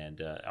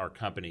 and our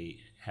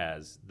company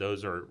has,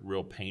 those are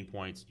real pain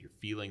points. You're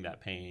feeling that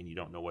pain. You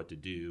don't know what to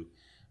do.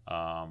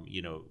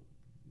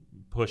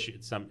 Push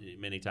it.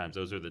 Many times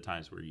those are the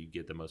times where you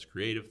get the most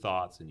creative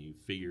thoughts and you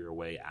figure a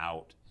way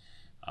out.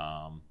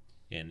 And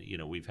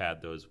we've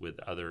had those with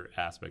other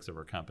aspects of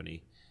our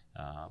company,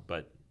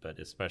 but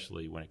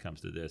especially when it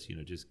comes to this,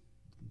 just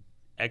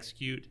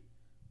execute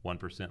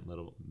 1%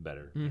 little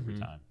better every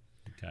time.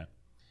 Okay.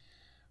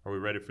 Are we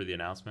ready for the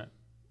announcement?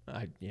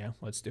 Yeah,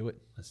 let's do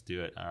it. Let's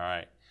do it. All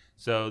right.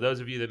 So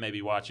those of you that may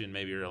be watching,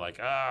 maybe you're like,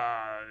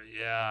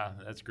 yeah,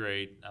 that's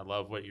great. I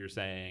love what you're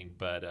saying,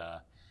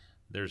 but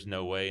there's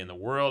no way in the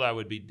world I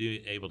would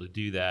be able to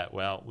do that.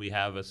 Well, we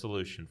have a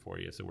solution for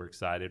you. So we're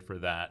excited for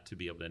that to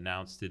be able to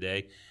announce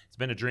today. It's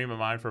been a dream of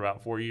mine for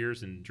about 4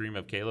 years, and dream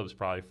of Caleb's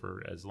probably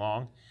for as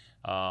long.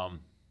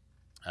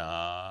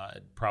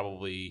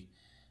 Probably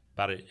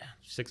about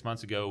 6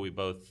 months ago, we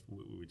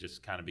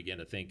just kind of began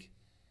to think,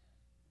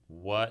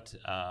 what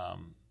are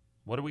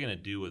we going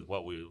to do with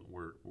what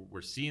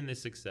we're seeing this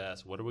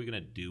success? What are we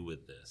going to do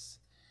with this?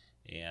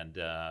 And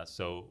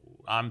so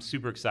I'm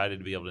super excited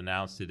to be able to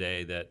announce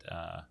today that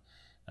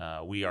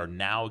we are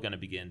now going to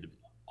begin to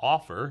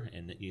offer,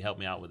 and you help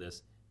me out with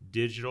this,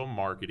 digital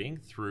marketing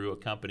through a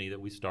company that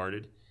we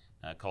started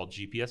called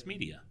GPS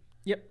Media.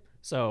 Yep.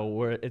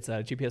 So it's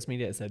a GPS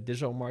Media. It's a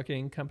digital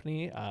marketing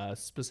company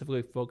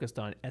specifically focused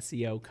on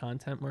SEO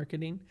content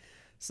marketing.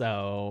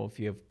 So if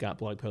you've got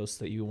blog posts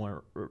that you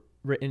want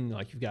written,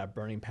 like you've got a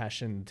burning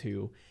passion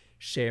to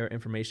share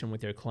information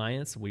with your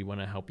clients, we want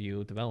to help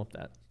you develop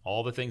that.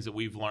 All the things that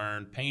we've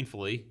learned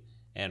painfully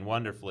and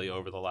wonderfully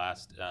over the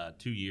last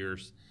 2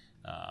 years,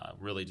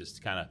 really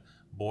just kind of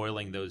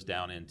boiling those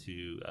down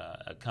into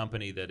a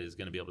company that is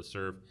going to be able to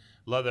serve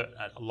a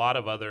lot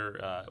of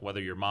other, whether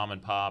you're mom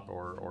and pop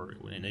or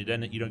and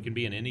you can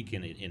be in any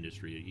kind of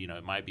industry.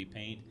 It might be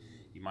paint,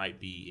 you might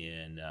be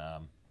in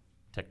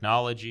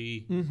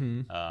technology.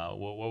 Mm-hmm.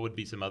 What would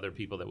be some other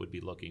people that would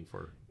be looking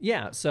for?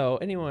 Yeah, so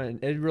anyone,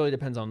 it really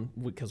depends on,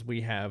 because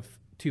we have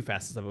two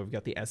facets of it. We've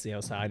got the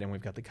SEO side and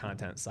we've got the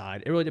content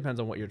side. It really depends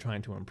on what you're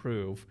trying to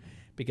improve,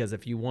 because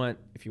if you want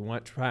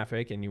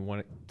traffic and you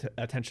want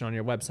attention on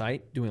your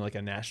website, doing like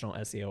a national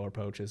SEO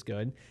approach is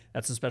good.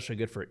 That's especially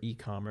good for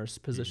e-commerce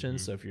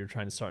positions. Mm-hmm. So if you're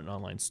trying to start an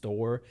online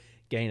store,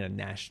 getting a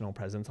national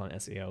presence on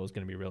SEO is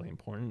going to be really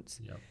important.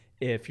 Yep.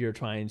 If you're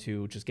trying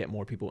to just get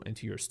more people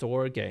into your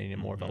store, getting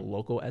more of a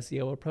local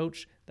SEO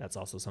approach, that's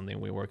also something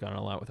we work on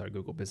a lot with our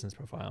Google business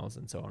profiles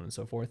and so on and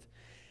so forth.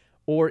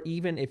 Or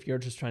even if you're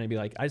just trying to be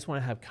like, I just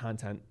want to have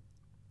content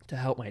to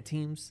help my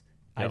teams.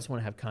 Yep. I just want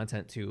to have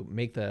content to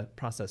make the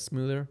process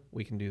smoother.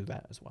 We can do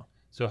that as well.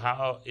 So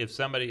if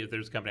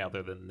there's a company out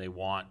there that they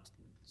want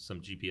some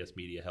GPS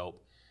Media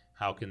help,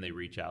 how can they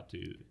reach out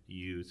to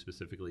you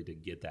specifically to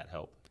get that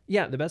help?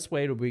 Yeah, the best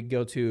way would be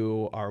go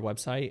to our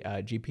website,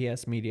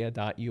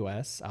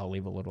 gpsmedia.us. I'll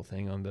leave a little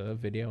thing on the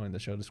video and the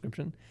show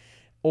description.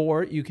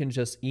 Or you can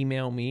just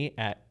email me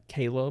at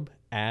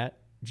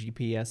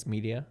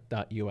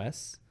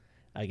caleb@gpsmedia.us.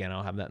 Again,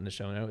 I'll have that in the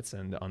show notes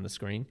and on the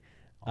screen.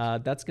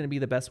 That's going to be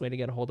the best way to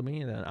get a hold of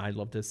me, and I'd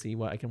love to see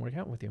what I can work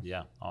out with you.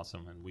 Yeah,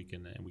 awesome, and we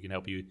can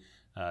help you.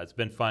 It's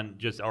been fun.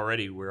 Just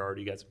already, we're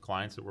already got some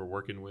clients that we're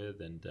working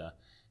with and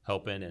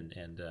helping,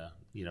 and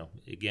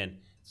again,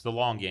 it's the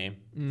long game.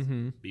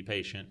 Mm-hmm. Be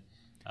patient,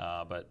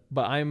 but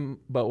I am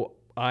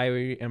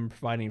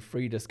providing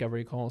free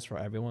discovery calls for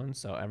everyone.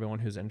 So everyone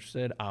who's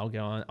interested, I'll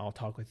go on, I'll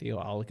talk with you,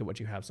 I'll look at what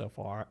you have so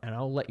far, and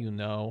I'll let you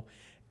know,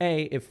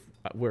 A, if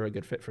we're a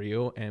good fit for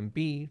you, and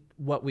B,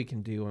 what we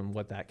can do and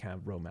what that kind of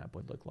roadmap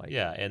would look like.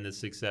 Yeah, and the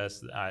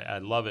success, I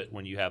love it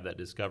when you have that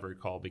discovery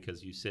call,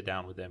 because you sit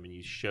down with them and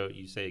you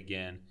say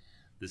again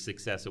the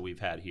success that we've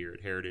had here at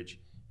Heritage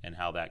and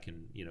how that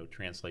can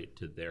translate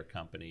to their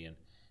company, and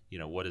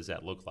what does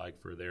that look like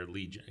for their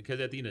lead? Because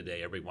at the end of the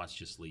day, everybody wants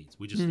just leads.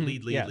 We just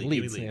lead. Yeah,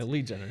 leads.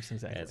 Lead generation,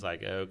 exactly. And it's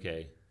like,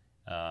 okay,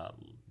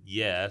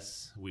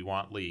 yes, we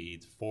want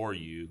leads for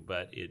you,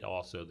 but it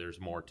also, there's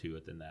more to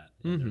it than that.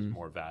 And there's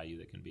more value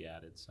that can be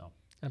added. So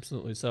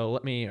absolutely. So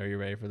are you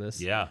ready for this?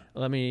 Yeah.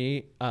 Let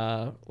me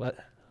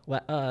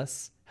let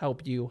us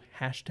help you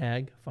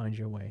 #find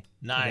your way.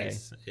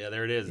 Nice. Today. Yeah,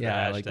 there it is.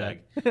 Yeah, the hashtag.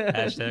 I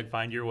like that.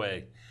 #find your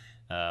way.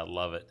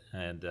 Love it.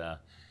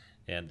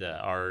 And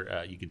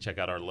our you can check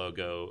out our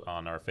logo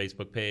on our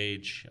Facebook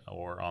page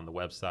or on the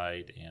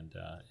website, and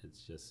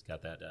it's just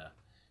got that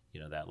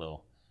that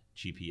little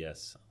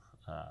GPS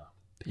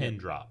Pin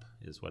drop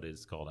is what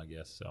it's called, I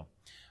guess. So,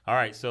 all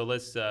right. So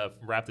let's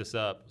wrap this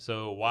up.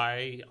 So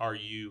why are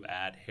you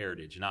at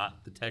Heritage?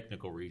 Not the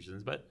technical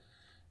reasons, but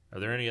are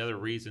there any other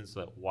reasons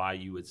that why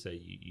you would say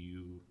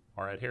you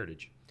are at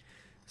Heritage?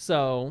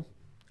 So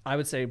I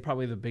would say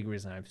probably the big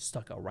reason I've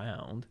stuck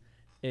around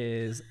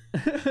is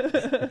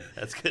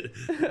That's good.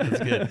 That's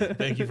good.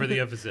 Thank you for the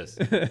emphasis.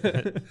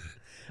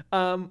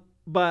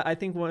 But I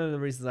think one of the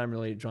reasons I'm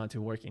really drawn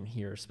to working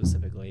here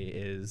specifically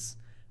is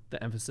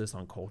the emphasis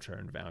on culture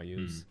and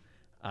values.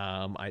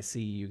 I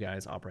see you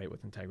guys operate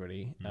with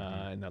integrity,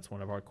 and that's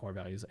one of our core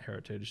values at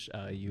Heritage.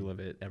 You live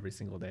it every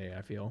single day,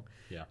 I feel.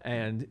 Yeah.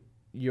 And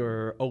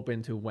you're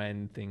open to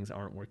when things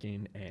aren't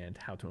working and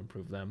how to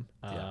improve them.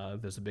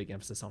 There's a big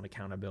emphasis on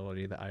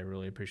accountability that I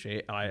really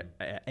appreciate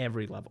at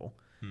every level.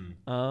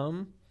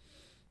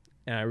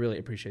 And I really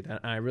appreciate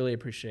that. I really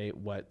appreciate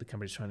what the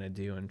company's trying to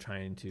do and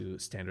trying to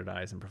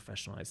standardize and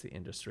professionalize the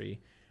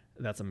industry.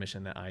 That's a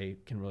mission that I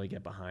can really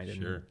get behind,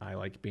 and I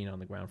like being on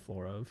the ground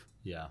floor of.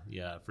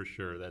 Yeah, for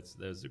sure. That's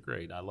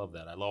great. I love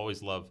that. I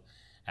always love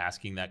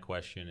asking that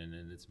question,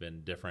 and it's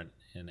been different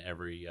in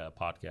every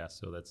podcast.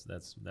 So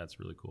that's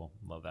really cool.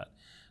 Love that.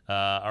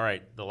 All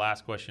right, the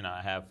last question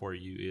I have for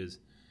you is,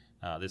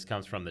 this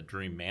comes from the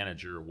Dream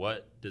Manager.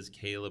 What does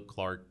Caleb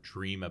Clark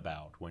dream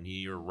about when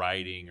you're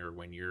writing or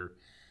when you're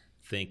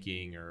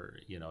thinking, or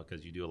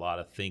because you do a lot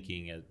of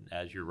thinking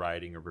as you're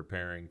writing or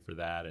preparing for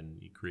that and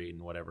you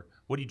creating whatever?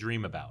 What do you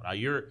dream about?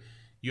 You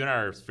and I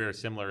are very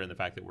similar in the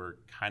fact that we're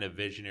kind of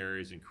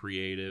visionaries and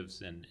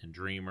creatives and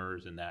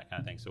dreamers and that kind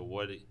of thing. So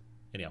what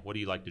do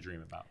you like to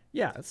dream about?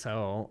 Yeah,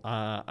 so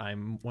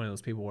I'm one of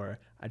those people where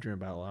I dream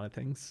about a lot of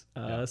things.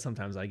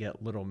 Sometimes I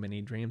get little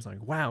mini dreams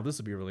like, wow, this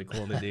would be really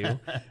cool to do.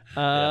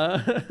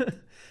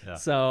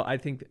 So I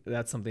think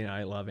that's something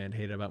I love and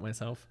hate about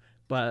myself.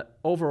 But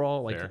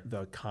overall,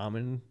 the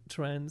common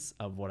trends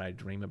of what I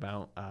dream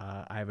about,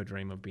 I have a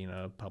dream of being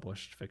a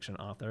published fiction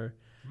author.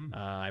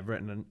 I've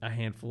written a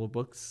handful of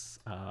books.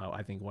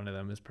 I think one of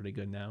them is pretty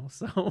good now.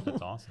 So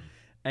that's awesome.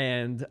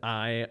 And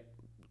I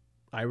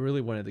really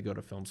wanted to go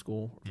to film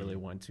school, really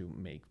wanted to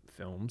make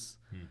films.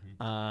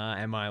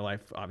 And my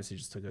life obviously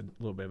just took a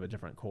little bit of a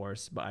different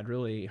course. But I'd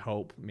really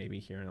hope maybe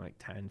here in like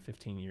 10,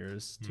 15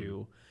 years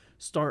to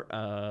start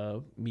a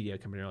media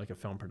company or like a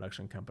film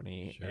production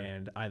company,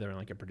 and either in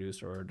like a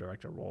producer or a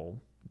director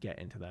role, get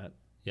into that.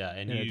 Yeah,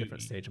 and in a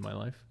different stage of my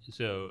life.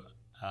 So,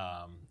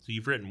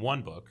 you've written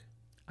one book.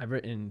 I've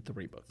written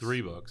 3 books. 3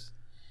 books.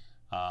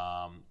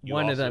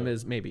 One of them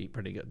is maybe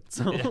pretty good.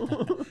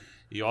 So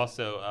you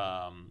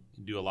also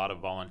do a lot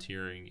of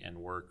volunteering and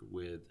work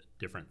with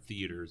different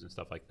theaters and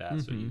stuff like that.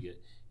 So you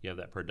have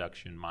that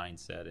production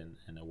mindset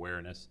and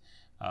awareness.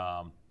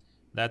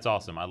 That's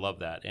awesome. I love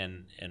that.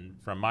 And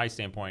from my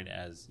standpoint,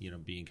 as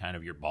being kind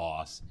of your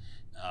boss,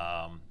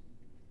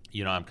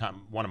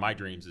 one of my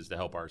dreams is to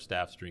help our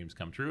staff's dreams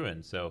come true.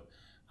 And so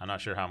I'm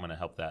not sure how I'm going to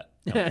help that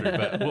come true,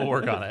 but we'll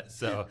work on it.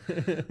 So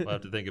we'll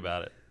have to think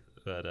about it.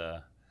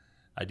 But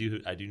I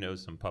do know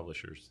some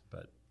publishers,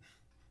 but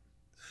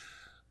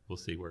we'll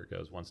see where it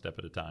goes one step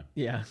at a time.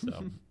 Yeah.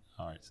 So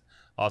all right,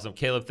 awesome,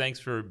 Caleb. Thanks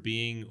for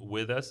being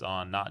with us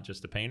on Not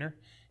Just a Painter,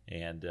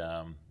 and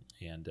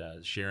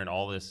sharing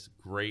all this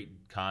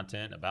great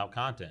content about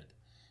content.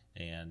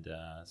 And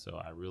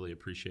so I really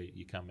appreciate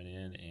you coming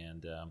in.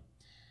 And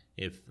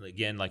if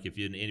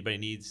anybody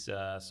needs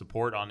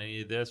support on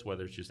any of this,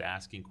 whether it's just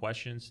asking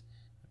questions,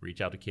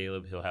 reach out to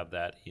Caleb. He'll have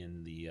that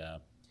in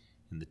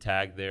the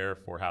tag there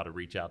for how to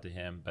reach out to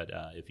him. But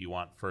if you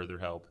want further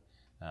help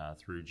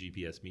through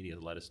GPS Media,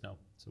 let us know.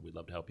 So we'd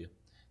love to help you.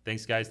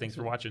 Thanks, guys. Thanks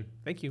for watching.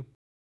 Thank you.